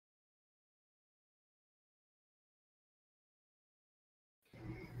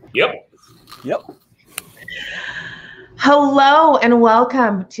Yep. Yep. Hello and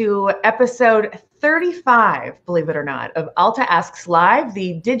welcome to episode 35, believe it or not, of Alta Asks Live,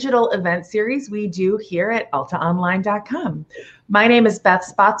 the digital event series we do here at altaonline.com. My name is Beth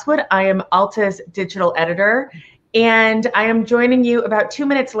Spotswood. I am Alta's digital editor, and I am joining you about 2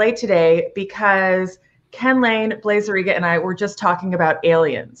 minutes late today because Ken Layne, Blaise Zerega, and I were just talking about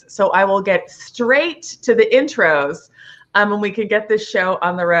aliens. So I will get straight to the intros and we can get this show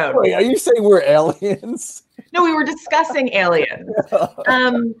on the road. Wait, are you saying we're aliens? No, we were discussing aliens.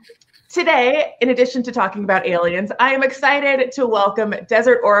 Today, in addition to talking about aliens, I am excited to welcome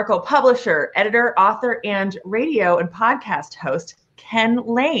Desert Oracle publisher, editor, author, and radio and podcast host, Ken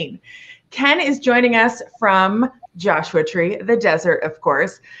Layne. Ken is joining us from Joshua Tree, the desert, of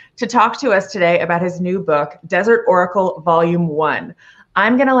course, to talk to us today about his new book, Desert Oracle Volume 1.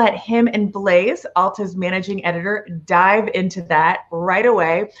 I'm going to let him and Blaise, Alta's managing editor, dive into that right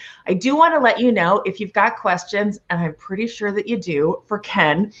away. I do want to let you know, if you've got questions, and I'm pretty sure that you do, for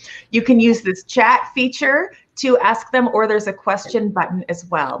Ken, you can use this chat feature to ask them, or there's a question button as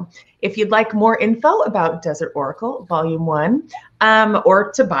well. If you'd like more info about Desert Oracle Volume 1,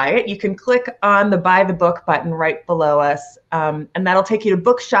 or to buy it, you can click on the Buy the Book button right below us, and that'll take you to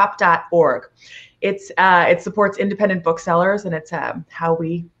bookshop.org. It supports independent booksellers, and it's how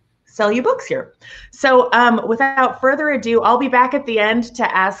we sell you books here. So without further ado, I'll be back at the end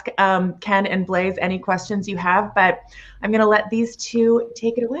to ask Ken and Blaise any questions you have, but I'm going to let these two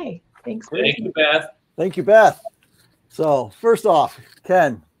take it away. Thanks. Thank you, Beth. Thank you, Beth. So first off,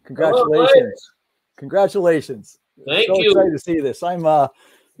 Ken, congratulations. Congratulations. Thank you. You. Excited to see this. I'm a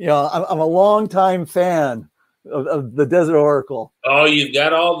longtime fan of the Desert Oracle. Oh, you've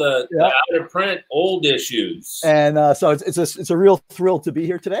got all the out of print old issues, and so it's a real thrill to be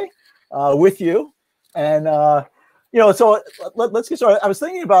here today with you. And so let's get started. I was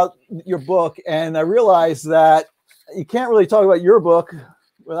thinking about your book, and I realized that you can't really talk about your book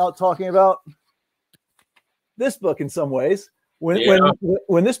without talking about this book in some ways.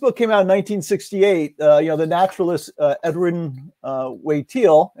 When this book came out in 1968, the naturalist Edwin Wade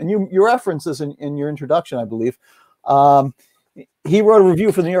Teal, and you reference this in your introduction, I believe, he wrote a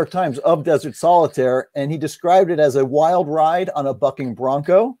review for the New York Times of Desert Solitaire, and he described it as a wild ride on a bucking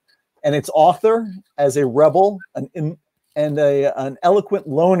bronco, and its author as a rebel an eloquent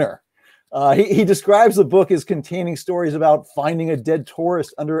loner. He describes the book as containing stories about finding a dead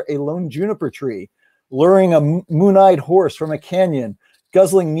tourist under a lone juniper tree, luring a moon-eyed horse from a canyon,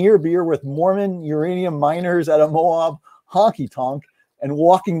 guzzling near beer with Mormon uranium miners at a Moab honky-tonk, and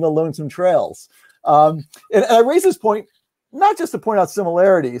walking the lonesome trails. And I raise this point not just to point out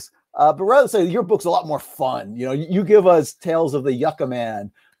similarities, but rather to say your book's a lot more fun. You give us tales of the Yucca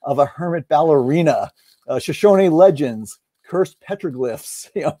Man, of a hermit ballerina, Shoshone legends, cursed petroglyphs,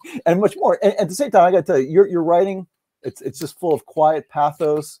 and much more. And at the same time, I got to tell you, your writing, it's just full of quiet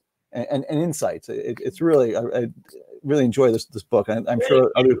pathos and insights. It's really, I really enjoy this book. I'm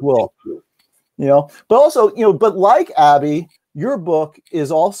sure others will, but also, but like Abby, your book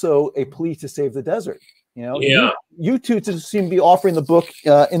is also a plea to save the desert. You two seem to be offering the book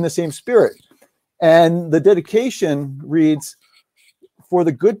in the same spirit. And the dedication reads, "For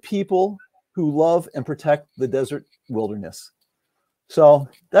the good people who love and protect the desert wilderness." So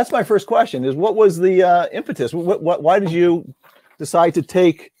that's my first question: is what was the impetus? Why did you decide to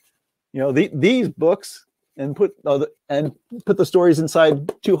take these books and put the stories inside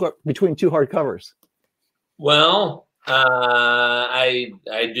between two hardcovers? Well, I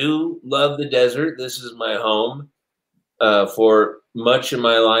do love the desert. This is my home. For much of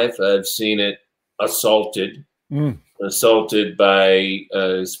my life, I've seen it assaulted by,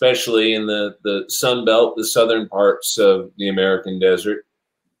 especially in the Sun Belt, the southern parts of the American desert,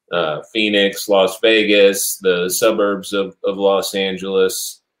 Phoenix, Las Vegas, the suburbs of Los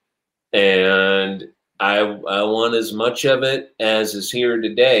Angeles. And I want as much of it as is here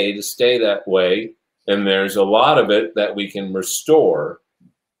today to stay that way. And there's a lot of it that we can restore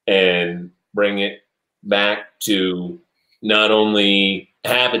and bring it back to not only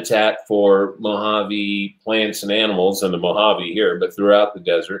habitat for Mojave plants and animals in the Mojave here, but throughout the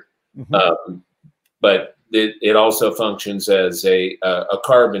desert. Mm-hmm. But it also functions as a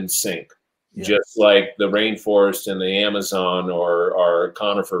carbon sink. Yeah. Just like the rainforest in the Amazon or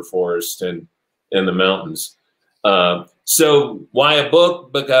conifer forest in the mountains. So why a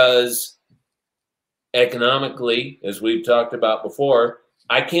book? Because economically, as we've talked about before,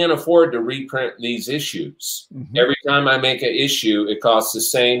 I can't afford to reprint these issues. Mm-hmm. Every time I make an issue, it costs the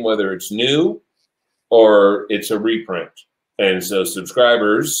same, whether it's new or it's a reprint. And so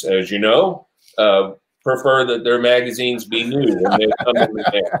subscribers, as you know, prefer that their magazines be new when they come in the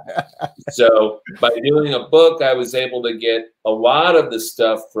mail. So by doing a book, I was able to get a lot of the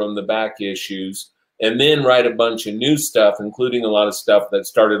stuff from the back issues and then write a bunch of new stuff, including a lot of stuff that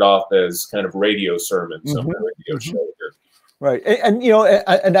started off as kind of radio sermons on the radio show here. Right. And, you know,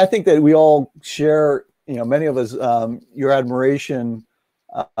 and I think that we all share, you know, many of us, your admiration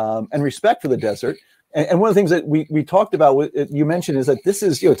and respect for the desert. And one of the things that we talked about, you mentioned, is that this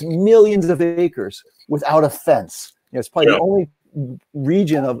is, you know, it's millions of acres without a fence. You know, it's probably the only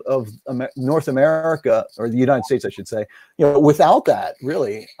region of North America, or the United States, I should say, you know, without that,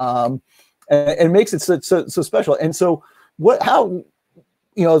 really. And it makes it so special. And so how,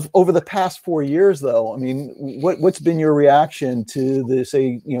 you know, over the past 4 years, though, I mean, what's been your reaction to the,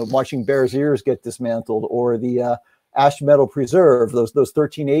 say, you know, watching Blaise Zerega get dismantled, or the Ash Meadow Preserve, those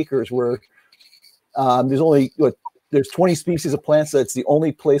 13 acres where there's 20 species of plants. That's the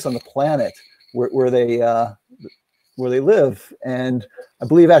only place on the planet where they live. And I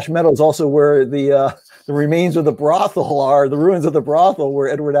believe Ash Meadow is also where the remains of the brothel are, the ruins of the brothel where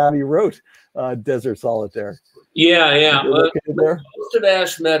Edward Abbey wrote Desert Solitaire. Yeah. Most of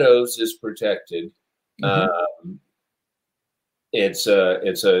Ash Meadows is protected. It's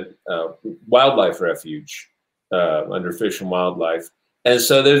a wildlife refuge under Fish and Wildlife. And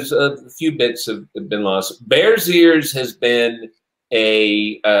so there's a few bits have been lost. Blaise Zerega has been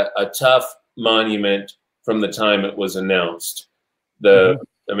a tough monument from the time it was announced. I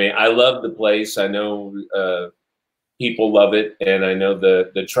mean, I love the place. I know people love it, and I know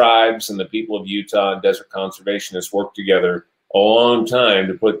the tribes and the people of Utah and desert conservationists worked together a long time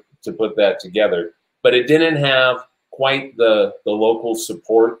to put that together. But it didn't have quite the local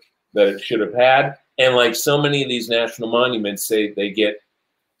support that it should have had. And like so many of these national monuments, they get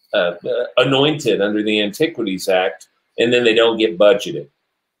anointed under the Antiquities Act, and then they don't get budgeted.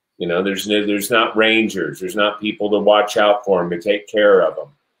 You know, there's not rangers, there's not people to watch out for them, to take care of them.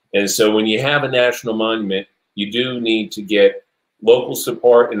 And so when you have a national monument, you do need to get local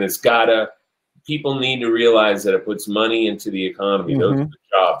support, and people need to realize that it puts money into the economy. Those are the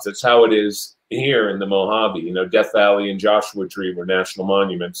jobs. That's how it is here in the Mojave. You know, Death Valley and Joshua Tree were national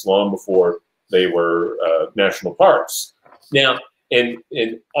monuments long before they were national parks. Now, and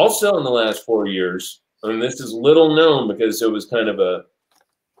also in the last 4 years, and this is little known because it was kind of a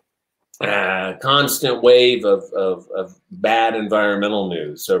constant wave of bad environmental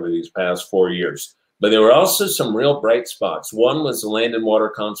news over these past 4 years. But there were also some real bright spots. One was the Land and Water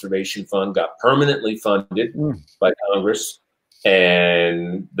Conservation Fund got permanently funded by Congress,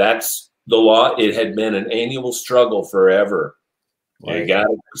 and that's the law. It had been an annual struggle forever. You got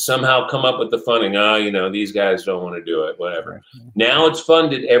to somehow come up with the funding. You know, these guys don't want to do it, whatever. Now it's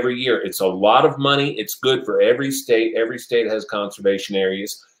funded every year. It's a lot of money. It's good for every state. Every state has conservation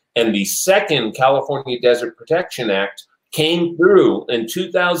areas. And the second California Desert Protection Act came through in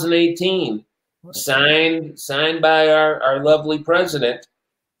 2018, signed by our lovely president,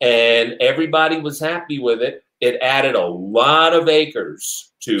 and everybody was happy with it. It added a lot of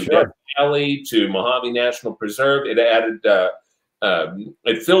acres to Death Valley, to Mojave National Preserve. It added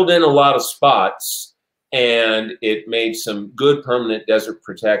it filled in a lot of spots, and it made some good permanent desert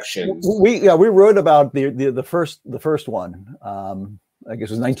protections. We wrote about the first one. I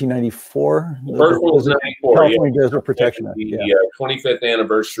guess it was 1994. The first one was 94. California Desert Protection Act. The 25th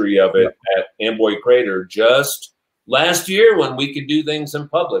anniversary of it at Amboy Crater just last year, when we could do things in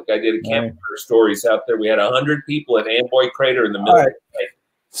public. I did a campfire stories out there. We had 100 people at Amboy Crater in the middle of the night.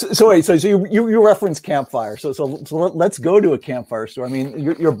 So you reference campfire. So let's go to a campfire story. I mean,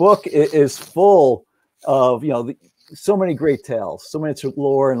 your book is full of, you know, so many great tales, so many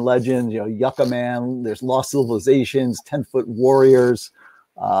lore and legends. You know, Yucca Man. There's lost civilizations, 10-foot warriors.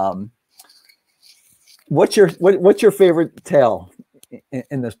 What's your favorite tale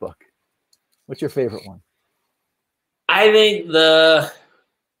in this book? What's your favorite one? I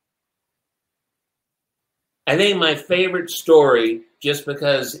think my favorite story, just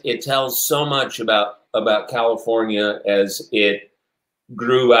because it tells so much about California as it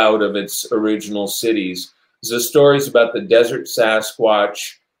grew out of its original cities, is the stories about the desert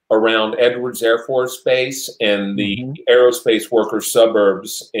Sasquatch around Edwards Air Force Base and the aerospace worker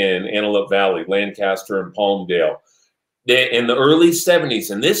suburbs in Antelope Valley, Lancaster and Palmdale. In the early 70s,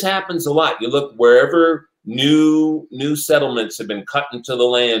 and this happens a lot. You look wherever new settlements have been cut into the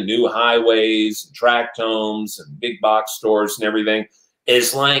land, new highways, tract homes, and big box stores and everything.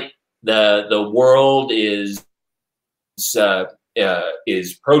 It's like the world is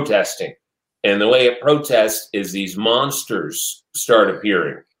protesting, and the way it protests is these monsters start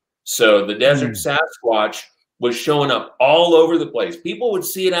appearing. So the desert Sasquatch was showing up all over the place. People would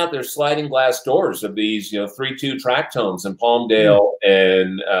see it out there, sliding glass doors of these, 3.2 tract homes in Palmdale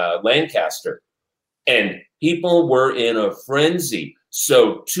and Lancaster. And people were in a frenzy.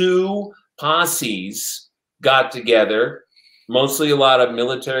 So 2 posses got together, mostly a lot of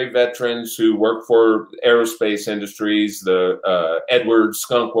military veterans who work for aerospace industries, the Edwards,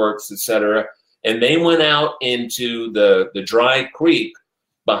 Skunk Works, etc. And they went out into the dry creek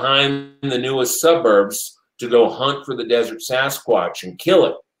behind the newest suburbs to go hunt for the desert Sasquatch and kill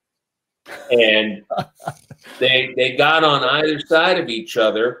it. And they got on either side of each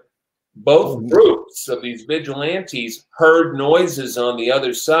other. Both groups of these vigilantes heard noises on the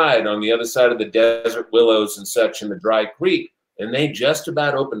other side of the desert willows and such in the dry creek, and they just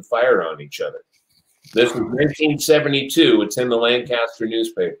about opened fire on each other. This was 1972. It's in the Lancaster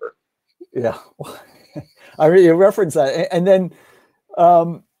newspaper. Yeah, I really reference that. And then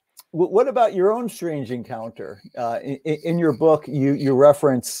what about your own strange encounter? In your book, you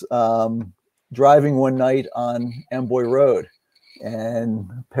reference driving one night on Amboy Road and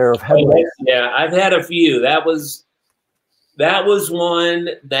a pair of headlights. Yeah, I've had a few. That was one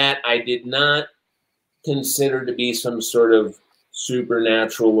that I did not consider to be some sort of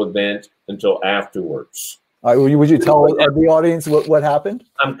supernatural event until afterwards. Would you tell the audience what happened?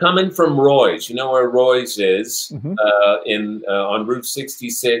 I'm coming from Roy's. You know where Roy's is? On Route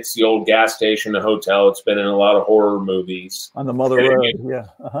 66, the old gas station, a hotel. It's been in a lot of horror movies. On the Mother Road,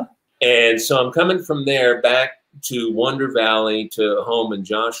 yeah. And so I'm coming from there back to Wonder Valley to home in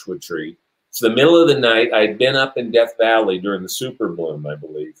Joshua Tree. It's the middle of the night. I'd been up in Death Valley during the super bloom, I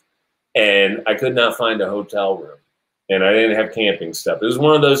believe, and I could not find a hotel room. And I didn't have camping stuff. It was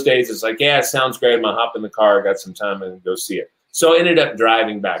one of those days. It's like, yeah, it sounds great. I'm going to hop in the car. I got some time and go see it. So I ended up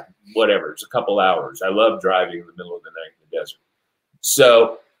driving back, whatever. It's a couple hours. I love driving in the middle of the night in the desert.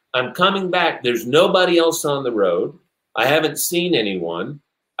 So I'm coming back. There's nobody else on the road. I haven't seen anyone.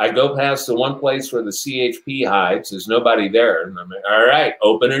 I go past the one place where the CHP hides. There's nobody there. And I'm like, all right,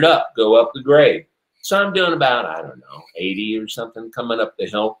 open it up. Go up the grade. So I'm doing about, I don't know, 80 or something coming up the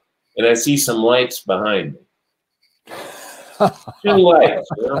hill. And I see some lights behind me. 2 lights,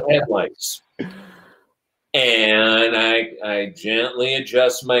 headlights. And I gently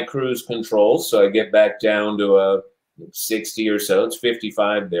adjust my cruise control so I get back down to a 60 or so. It's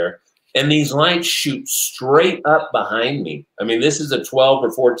 55 there. And these lights shoot straight up behind me. I mean, this is a 12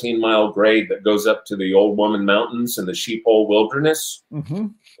 or 14 mile grade that goes up to the Old Woman Mountains and the Sheep Hole Wilderness.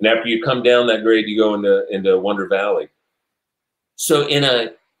 And after you come down that grade, you go into Wonder Valley. So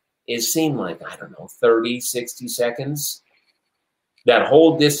it seemed like, I don't know, 30, 60 seconds. That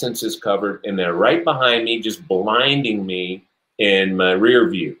whole distance is covered, and they're right behind me, just blinding me in my rear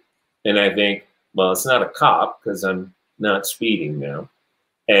view. And I think, well, it's not a cop because I'm not speeding now.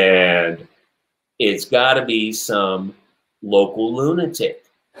 And it's got to be some local lunatic.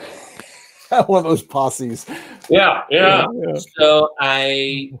 One of those posses. Yeah. So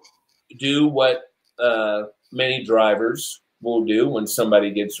I do what many drivers will do when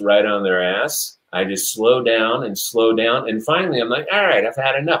somebody gets right on their ass. I just slow down. And finally, I'm like, all right, I've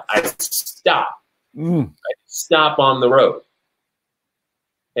had enough. I stop. I stop on the road.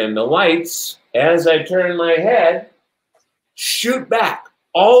 And the lights, as I turn my head, shoot back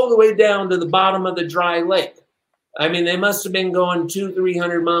all the way down to the bottom of the dry lake. I mean, they must have been going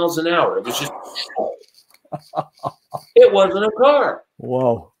 200-300 miles an hour. It was just, it wasn't a car.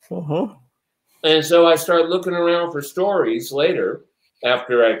 Whoa. And so I started looking around for stories later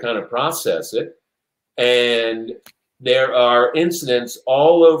after I kind of process it. And there are incidents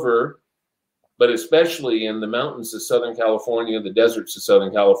all over, but especially in the mountains of Southern California, the deserts of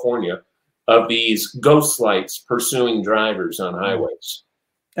Southern California, of these ghost lights pursuing drivers on highways.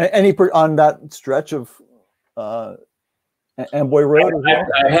 Any on that stretch of Amboy Road?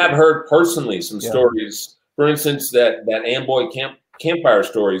 I have heard personally some stories. For instance, that Amboy campfire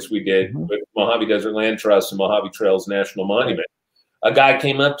stories we did with Mojave Desert Land Trust and Mojave Trails National Monument. A guy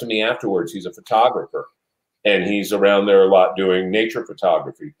came up to me afterwards. He's a photographer, and he's around there a lot doing nature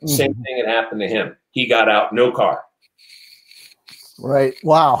photography. Same thing had happened to him. He got out, no car. Right.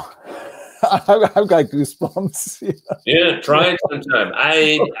 Wow. I've got goosebumps. Yeah, try it sometime.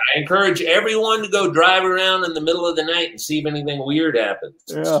 I encourage everyone to go drive around in the middle of the night and see if anything weird happens.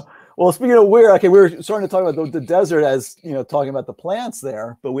 Yeah. Well, speaking of weird, okay, we were starting to talk about the desert as, talking about the plants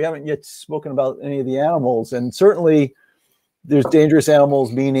there, but we haven't yet spoken about any of the animals. And certainly there's dangerous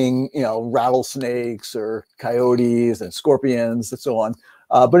animals, meaning, rattlesnakes or coyotes and scorpions and so on.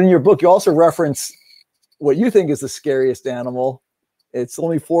 But in your book, you also reference what you think is the scariest animal. It's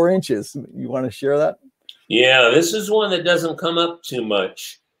only 4 inches. You want to share that? Yeah, this is one that doesn't come up too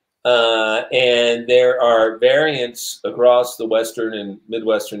much. and there are variants across the western and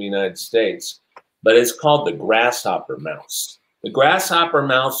midwestern United States, but it's called the grasshopper mouse. The grasshopper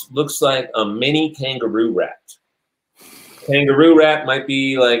mouse looks like a mini kangaroo rat. Kangaroo rat might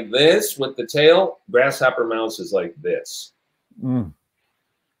be like this with the tail. Grasshopper mouse is like this. Mm.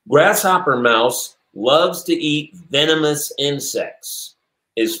 Grasshopper mouse loves to eat venomous insects.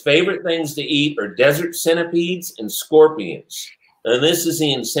 His favorite things to eat are desert centipedes and scorpions. And this is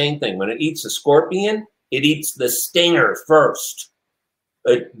the insane thing. When it eats a scorpion, it eats the stinger first.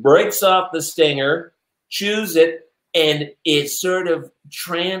 It breaks off the stinger, chews it, and it sort of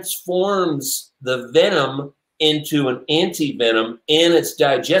transforms the venom into an anti-venom in its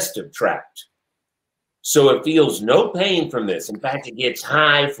digestive tract. So it feels no pain from this. In fact, it gets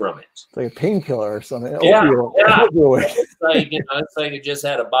high from it. It's like a painkiller or something. Yeah, yeah. It's like, it's like it just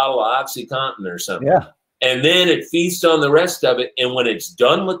had a bottle of OxyContin or something. Yeah. And then it feasts on the rest of it. And when it's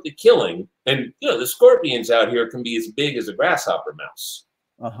done with the killing, and the scorpions out here can be as big as a grasshopper mouse.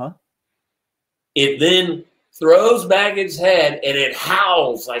 Uh-huh. It then throws back its head and it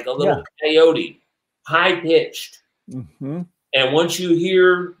howls like a little coyote. High-pitched. Mm-hmm. And once you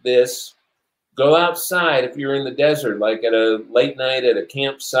hear this, go outside if you're in the desert, like at a late night at a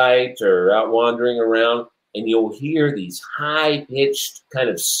campsite or out wandering around, and you'll hear these high-pitched kind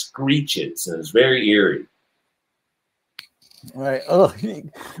of screeches, and it's very eerie. All right. Oh,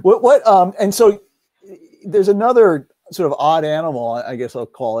 and so there's another sort of odd animal, I guess I'll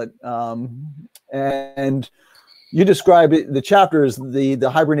call it, and you describe it, the chapter as the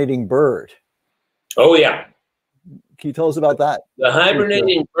hibernating bird. Oh, yeah. Can you tell us about that? The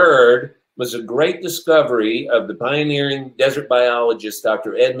hibernating bird was a great discovery of the pioneering desert biologist,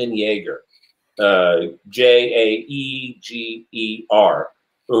 Dr. Edmund Yeager, Jaeger,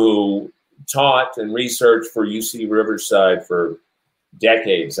 who taught and researched for UC Riverside for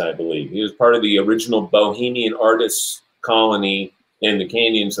decades, I believe. He was part of the original Bohemian artists colony in the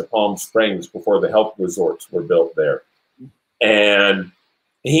canyons of Palm Springs before the health resorts were built there. And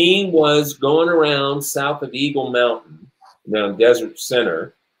he was going around south of Eagle Mountain, down Desert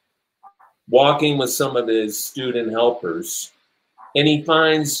Center, walking with some of his student helpers, and he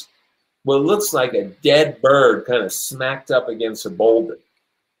finds what looks like a dead bird kind of smacked up against a boulder.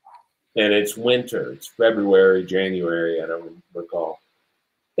 And it's winter. It's February, January, I don't recall.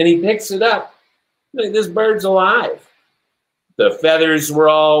 And he picks it up. Like, this bird's alive. The feathers were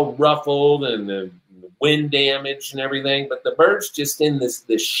all ruffled and the wind damage and everything, but the bird's just in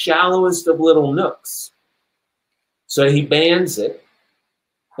the shallowest of little nooks. So he bands it,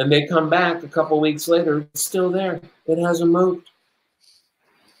 and they come back a couple weeks later. It's still there. It hasn't moved.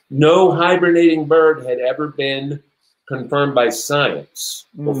 No hibernating bird had ever been confirmed by science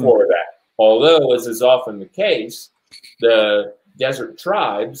before that. Although, as is often the case, the desert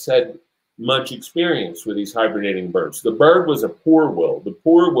tribes had much experience with these hibernating birds. The bird was a pourwill. The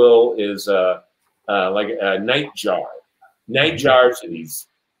pourwill is like a nightjar. Nightjars are these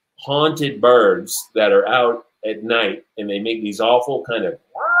haunted birds that are out at night, and they make these awful kind of,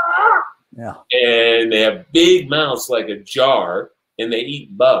 and they have big mouths like a jar, and they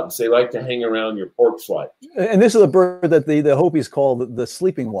eat bugs. They like to hang around your porch light. And this is a bird that the Hopis call the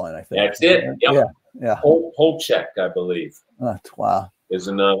sleeping one, I think. That's it. Yep. Yeah. Holcheck, I believe. Wow. Is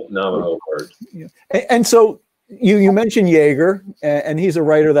a Navajo bird. Yeah. And so you mentioned Yeager, and he's a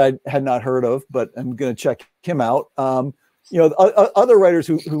writer that I had not heard of, but I'm going to check him out. Other writers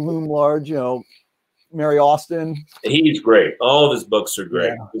who loom large, Mary Austin. He's great. All of his books are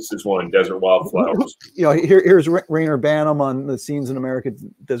great. Yeah. This is one, Desert Wildflowers. Here's Rainer Banham on the Scenes in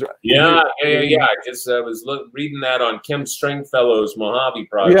American Desert. Yeah. I was reading that on Kim Stringfellow's Mojave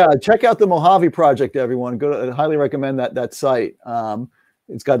Project. Yeah, check out the Mojave Project, everyone. I highly recommend that site.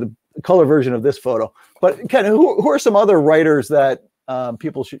 It's got the color version of this photo. But Ken, who are some other writers that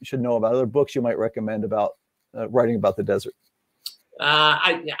people should know about? Other books you might recommend about writing about the desert?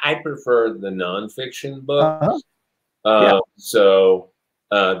 I prefer the nonfiction books. Uh-huh.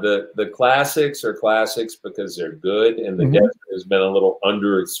 The classics are classics because they're good, and the desert has been a little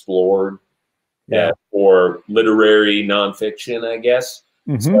underexplored for literary nonfiction, I guess.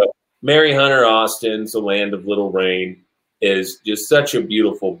 So Mary Hunter Austin's The Land of Little Rain is just such a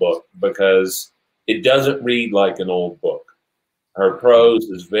beautiful book because it doesn't read like an old book. Her prose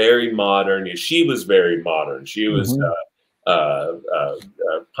is very modern. She was very modern. She was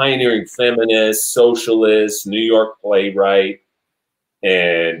pioneering feminist, socialist, New York playwright,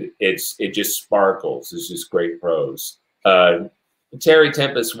 and it just sparkles. It's just great prose. Terry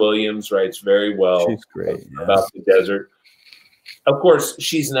Tempest Williams writes very well. She's great, about the desert. Of course,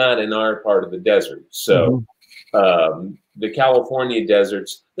 she's not in our part of the desert, so the California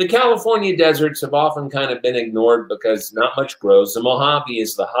deserts. The California deserts have often kind of been ignored because not much grows. The Mojave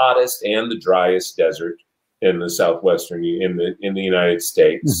is the hottest and the driest desert in the southwestern in the United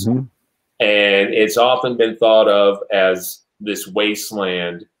States, and it's often been thought of as this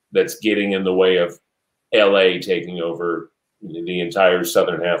wasteland that's getting in the way of LA taking over the entire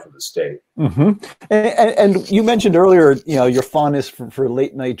southern half of the state. And you mentioned earlier, your fondness for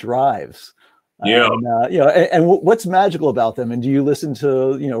late night drives. Yeah. And what's magical about them? And do you listen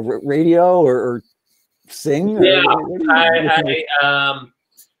to, radio or sing? Yeah.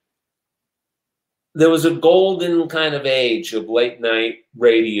 There was a golden kind of age of late night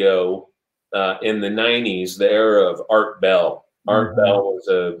radio in the 90s, the era of Art Bell. Art Bell was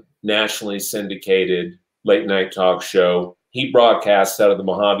a nationally syndicated late night talk show. He broadcasts out of the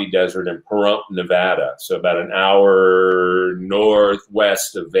Mojave Desert in Pahrump, Nevada, so about an hour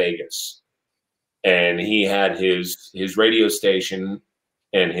northwest of Vegas. And he had his radio station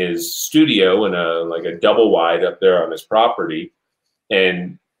and his studio in a double wide up there on his property.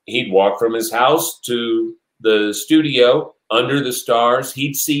 And he'd walk from his house to the studio under the stars.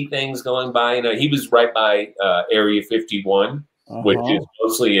 He'd see things going by. He was right by Area 51, which is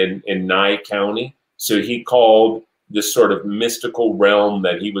mostly in Nye County. So he called this sort of mystical realm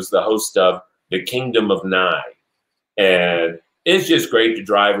that he was the host of the Kingdom of Nye. And it's just great to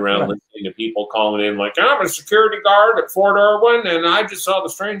drive around listening to people calling in like, I'm a security guard at Fort Irwin, and I just saw the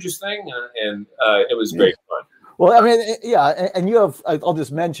strangest thing. And it was great fun. Well, I mean, yeah, and you have, I'll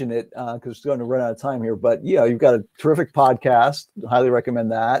just mention it because it's going to run out of time here, but you've got a terrific podcast. Highly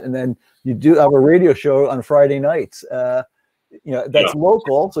recommend that. And then you do have a radio show on Friday nights. That's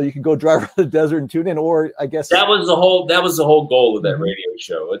local, so you can go drive around the desert and tune in. Or I guess that was the whole goal of that radio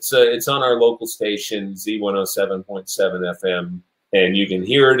show. It's on our local station, Z107.7 FM, and you can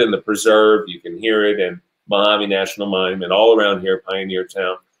hear it in the preserve. You can hear it in Mojave National Monument, all around here, Pioneer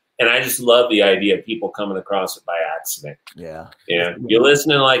Town. And I just love the idea of people coming across it by accident. Yeah. You're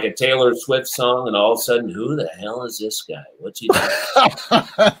listening to like a Taylor Swift song, and all of a sudden, who the hell is this guy? What's he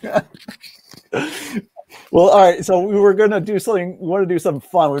doing? Well, all right. So we were going to do something. We want to do something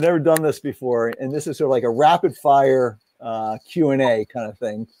fun. We've never done this before, and this is sort of like a rapid fire Q&A kind of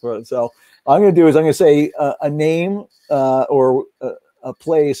thing. So what I'm going to do is I'm going to say a name or a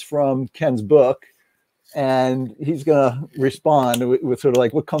place from Ken's book, and he's going to respond with sort of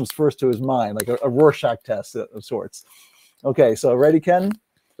like what comes first to his mind, like a Rorschach test of sorts. Okay. So ready, Ken?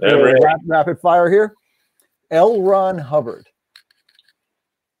 Rapid fire here. L. Ron Hubbard.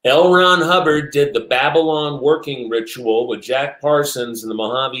 L. Ron Hubbard did the Babylon working ritual with Jack Parsons in the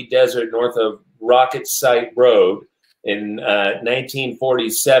Mojave Desert north of Rocket Site Road in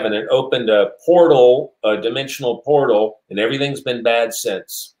 1947. It opened a portal, a dimensional portal, and everything's been bad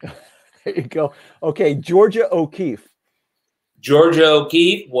since. There you go. Okay, Georgia O'Keeffe. Georgia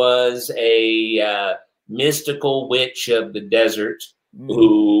O'Keeffe was a mystical witch of the desert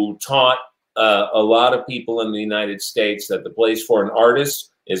who taught a lot of people in the United States that the place for an artist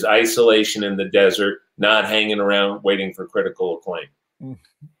is isolation in the desert, not hanging around waiting for critical acclaim.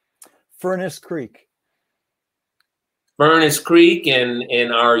 Furnace Creek. Furnace Creek,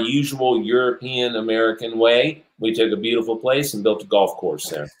 in our usual European American way, we took a beautiful place and built a golf course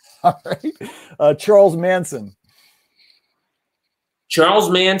there. All right. Charles Manson. Charles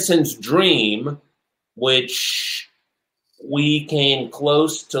Manson's dream, which we came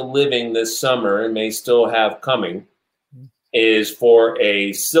close to living this summer and may still have coming, is for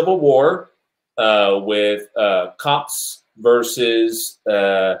a civil war with cops versus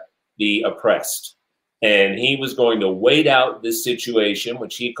the oppressed. And he was going to wait out this situation,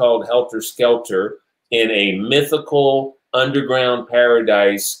 which he called Helter Skelter, in a mythical underground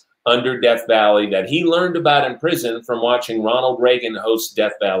paradise under Death Valley that he learned about in prison from watching Ronald Reagan host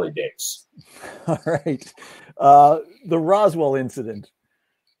Death Valley Days. All right. The Roswell incident.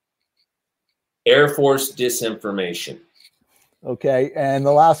 Air Force disinformation. Okay, and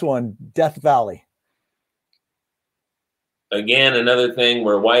the last one, Death Valley. Again, another thing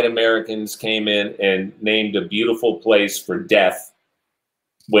where white Americans came in and named a beautiful place for death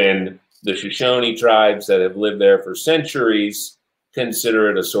when the Shoshone tribes that have lived there for centuries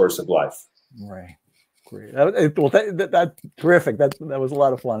consider it a source of life. Right. Great. That's terrific. That was a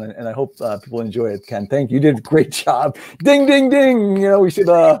lot of fun, and I hope people enjoy it. Ken, thank you. You did a great job. Ding, ding, ding. We should.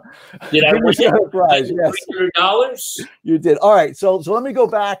 Did I win a prize? Yes. $300? You did. All right. So let me go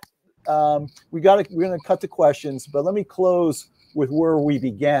back. We're going to cut the questions, but let me close with where we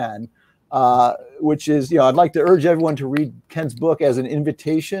began, which is, I'd like to urge everyone to read Ken's book as an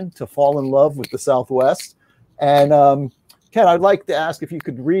invitation to fall in love with the Southwest. And Ken, I'd like to ask if you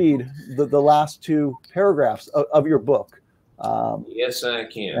could read the last two paragraphs of your book. Yes, I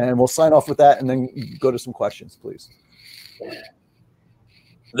can. And we'll sign off with that and then go to some questions, please.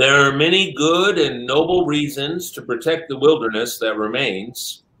 There are many good and noble reasons to protect the wilderness that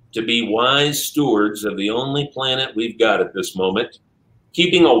remains, to be wise stewards of the only planet we've got at this moment.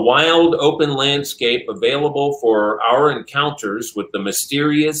 Keeping a wild, open landscape available for our encounters with the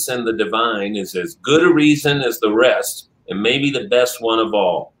mysterious and the divine is as good a reason as the rest, and maybe the best one of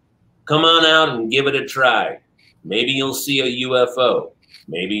all. Come on out and give it a try. Maybe you'll see a UFO.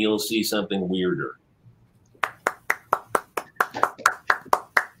 Maybe you'll see something weirder.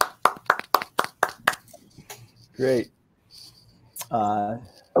 Great.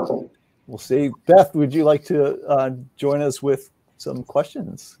 We'll see. Beth, would you like to join us with some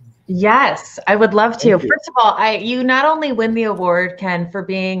questions? Yes, I would love to. Thank you. First of all, you not only win the award, Ken, for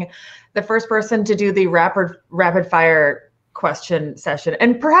being the first person to do the rapid fire question session,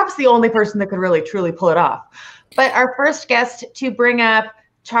 and perhaps the only person that could really truly pull it off, but our first guest to bring up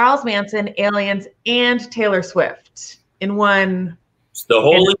Charles Manson, aliens, and Taylor Swift in one. It's the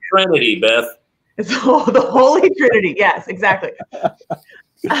Holy Trinity, Beth. It's the Holy Trinity. Yes, exactly.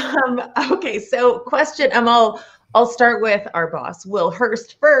 Okay, so question. I'll start with our boss, Will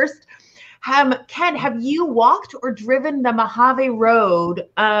Hurst, first. Ken, have you walked or driven the Mojave Road?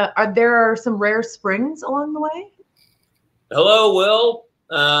 Are there some rare springs along the way? Hello, Will.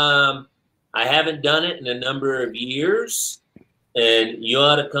 I haven't done it in a number of years, and you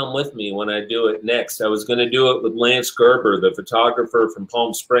ought to come with me when I do it next. I was going to do it with Lance Gerber, the photographer from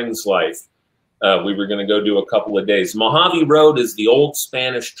Palm Springs Life. We were going to go do a couple of days. Mojave Road is the old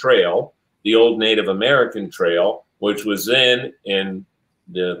Spanish trail, the old Native American trail, which was in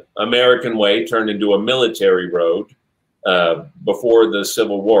the American way, turned into a military road before the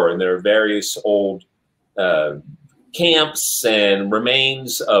Civil War. And there are various old camps and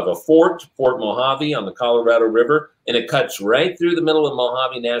remains of a Fort Mojave on the Colorado River, and it cuts right through the middle of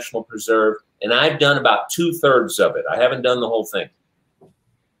Mojave National Preserve, and I've done about 2/3 of it. I haven't done the whole thing.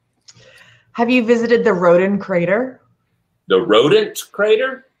 Have you visited the Rodin crater? The rodent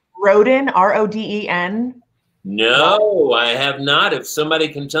crater? Rodin, R-O-D-E-N. No, I have not. If somebody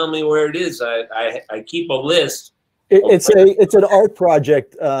can tell me where it is, I keep a list. It's an art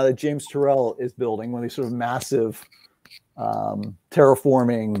project that James Turrell is building, one of these sort of massive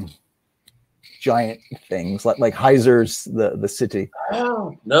terraforming giant things like Heiser's the city.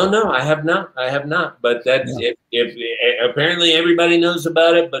 Oh no, I have not. But that's if apparently everybody knows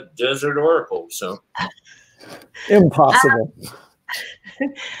about it, but Desert Oracle. So impossible.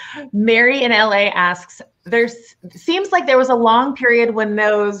 Mary in LA asks, seems like there was a long period when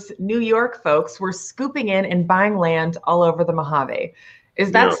those New York folks were scooping in and buying land all over the Mojave.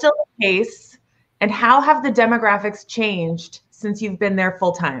 Is that still the case? And how have the demographics changed since you've been there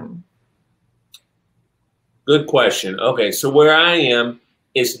full time? Good question. Okay, so where I am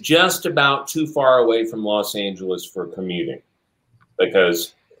is just about too far away from Los Angeles for commuting,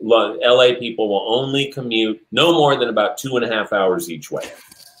 because LA people will only commute no more than about 2.5 hours each way.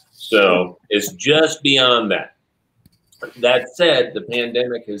 So it's just beyond that. That said, the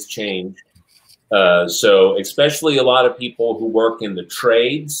pandemic has changed. So especially a lot of people who work in the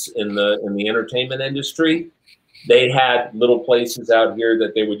trades, in the entertainment industry, they had little places out here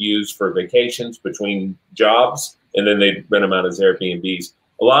that they would use for vacations between jobs, and then they'd rent them out as Airbnbs.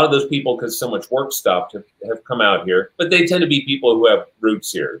 A lot of those people, because so much work stopped, have come out here, but they tend to be people who have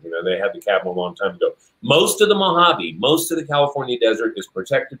roots here. You know, they had the cabin a long time ago. Most of the Mojave, most of the California desert is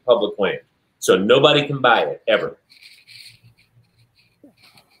protected public land, so nobody can buy it ever.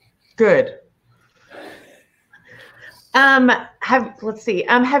 Good. Let's see.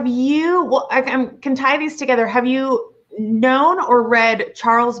 Have you? Well, I can tie these together. Have you known or read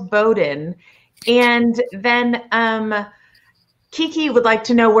Charles Bowden? And then Kiki would like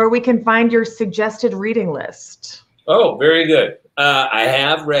to know where we can find your suggested reading list. Oh, very good. I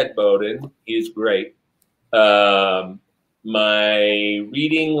have read Bowden. He's great. My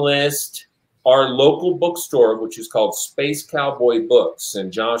reading list, our local bookstore, which is called Space Cowboy Books in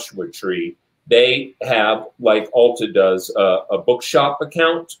Joshua Tree, they have, like Alta does, a bookshop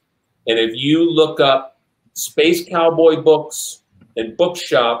account. And if you look up Space Cowboy Books and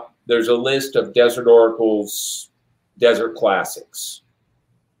Bookshop, there's a list of Desert Oracle's Desert Classics.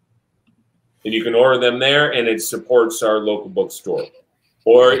 And you can order them there, and it supports our local bookstore.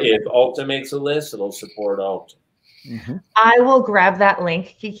 Or if Alta makes a list, it'll support Alta. Mm-hmm. I will grab that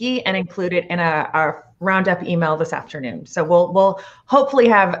link, Kiki, and include it in a roundup email this afternoon. So we'll hopefully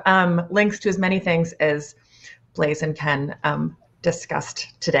have links to as many things as Blaise and Ken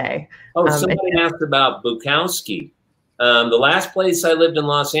discussed today. Oh, somebody asked about Bukowski. The last place I lived in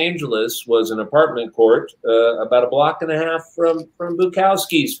Los Angeles was an apartment court about a block and a half from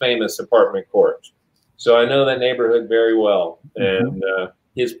Bukowski's famous apartment court. So I know that neighborhood very well. And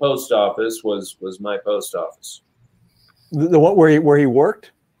his post office was my post office. The one where he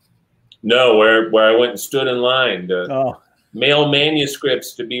worked? No, where I went and stood in line to mail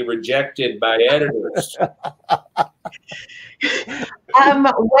manuscripts to be rejected by editors.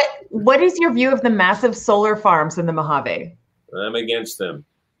 What is your view of the massive solar farms in the Mojave? I'm against them.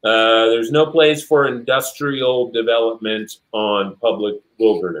 There's no place for industrial development on public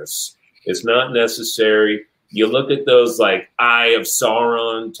wilderness. It's not necessary. You look at those like Eye of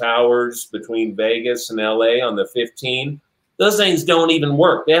Sauron towers between Vegas and LA on the 15. Those things don't even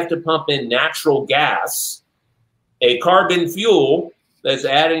work. They have to pump in natural gas, a carbon fuel that's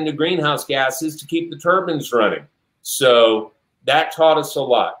adding to greenhouse gases to keep the turbines running. So that taught us a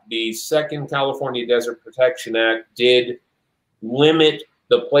lot. The Second California Desert Protection Act did limit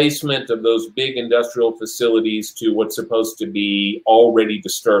the placement of those big industrial facilities to what's supposed to be already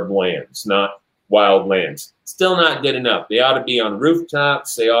disturbed lands, not wild lands. Still not good enough. They ought to be on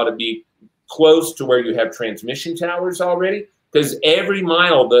rooftops. They ought to be close to where you have transmission towers already, because every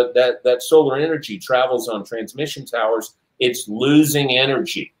mile that solar energy travels on transmission towers, it's losing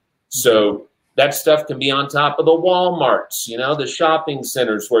energy. So that stuff can be on top of the Walmarts, you know, the shopping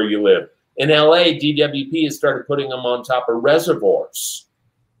centers where you live. In LA, DWP has started putting them on top of reservoirs.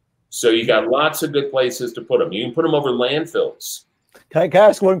 So you got lots of good places to put them. You can put them over landfills. Can I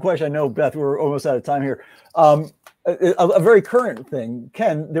ask one question? I know, Beth, we're almost out of time here. A very current thing,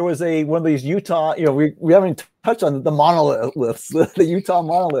 Ken, there was one of these Utah, you know, we haven't touched on the monoliths, the Utah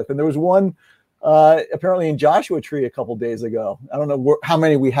monolith. And there was one apparently in Joshua Tree a couple days ago. I don't know how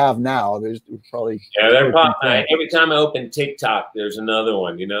many we have now. There's probably. Yeah, every time I open TikTok, there's another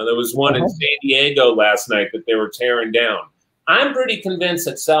one. You know, there was one in San Diego last night that they were tearing down. I'm pretty convinced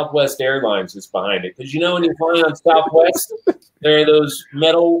that Southwest Airlines is behind it, because you know when you fly on Southwest, there are those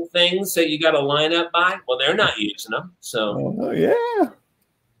metal things that you got to line up by. Well, they're not using them, so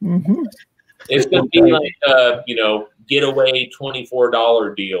it's going to be like you know, getaway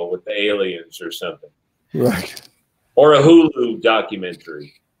 $24 deal with the aliens or something, right? Or a Hulu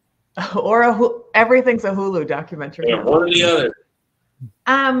documentary, or everything's a Hulu documentary. Yeah, one or the other.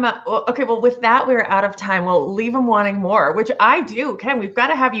 Okay, well, with that, we're out of time. We'll leave them wanting more, which I do. Ken, we've got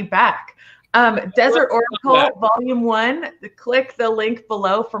to have you back. Desert Oracle Volume 1, click the link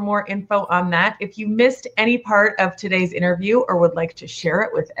below for more info on that. If you missed any part of today's interview or would like to share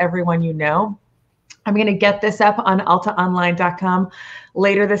it with everyone you know, I'm going to get this up on altaonline.com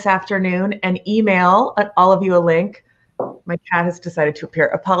later this afternoon and email all of you a link. My cat has decided to appear.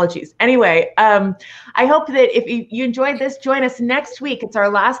 Apologies. Anyway, I hope that if you enjoyed this, join us next week. It's our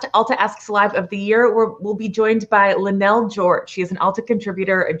last Alta Asks Live of the year. We'll be joined by Linnell George. She is an Alta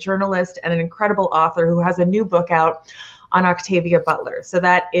contributor, a journalist, and an incredible author who has a new book out on Octavia Butler. So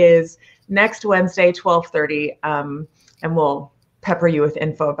that is next Wednesday, 12:30, and we'll pepper you with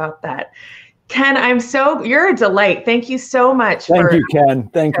info about that. Ken, you're a delight. Thank you so much. Thank you, Ken.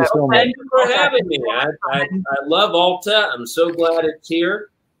 Thank you so much. Thank you for having me. I love Alta. I'm so glad it's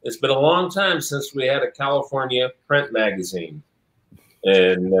here. It's been a long time since we had a California print magazine,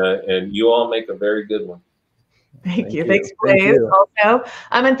 and you all make a very good one. Thank you. Thanks, Blaise, also.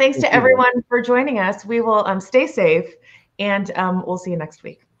 And thanks to everyone for joining us. We will stay safe, and we'll see you next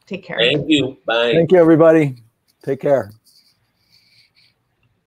week. Take care. Thank you. Bye. Thank you, everybody. Take care.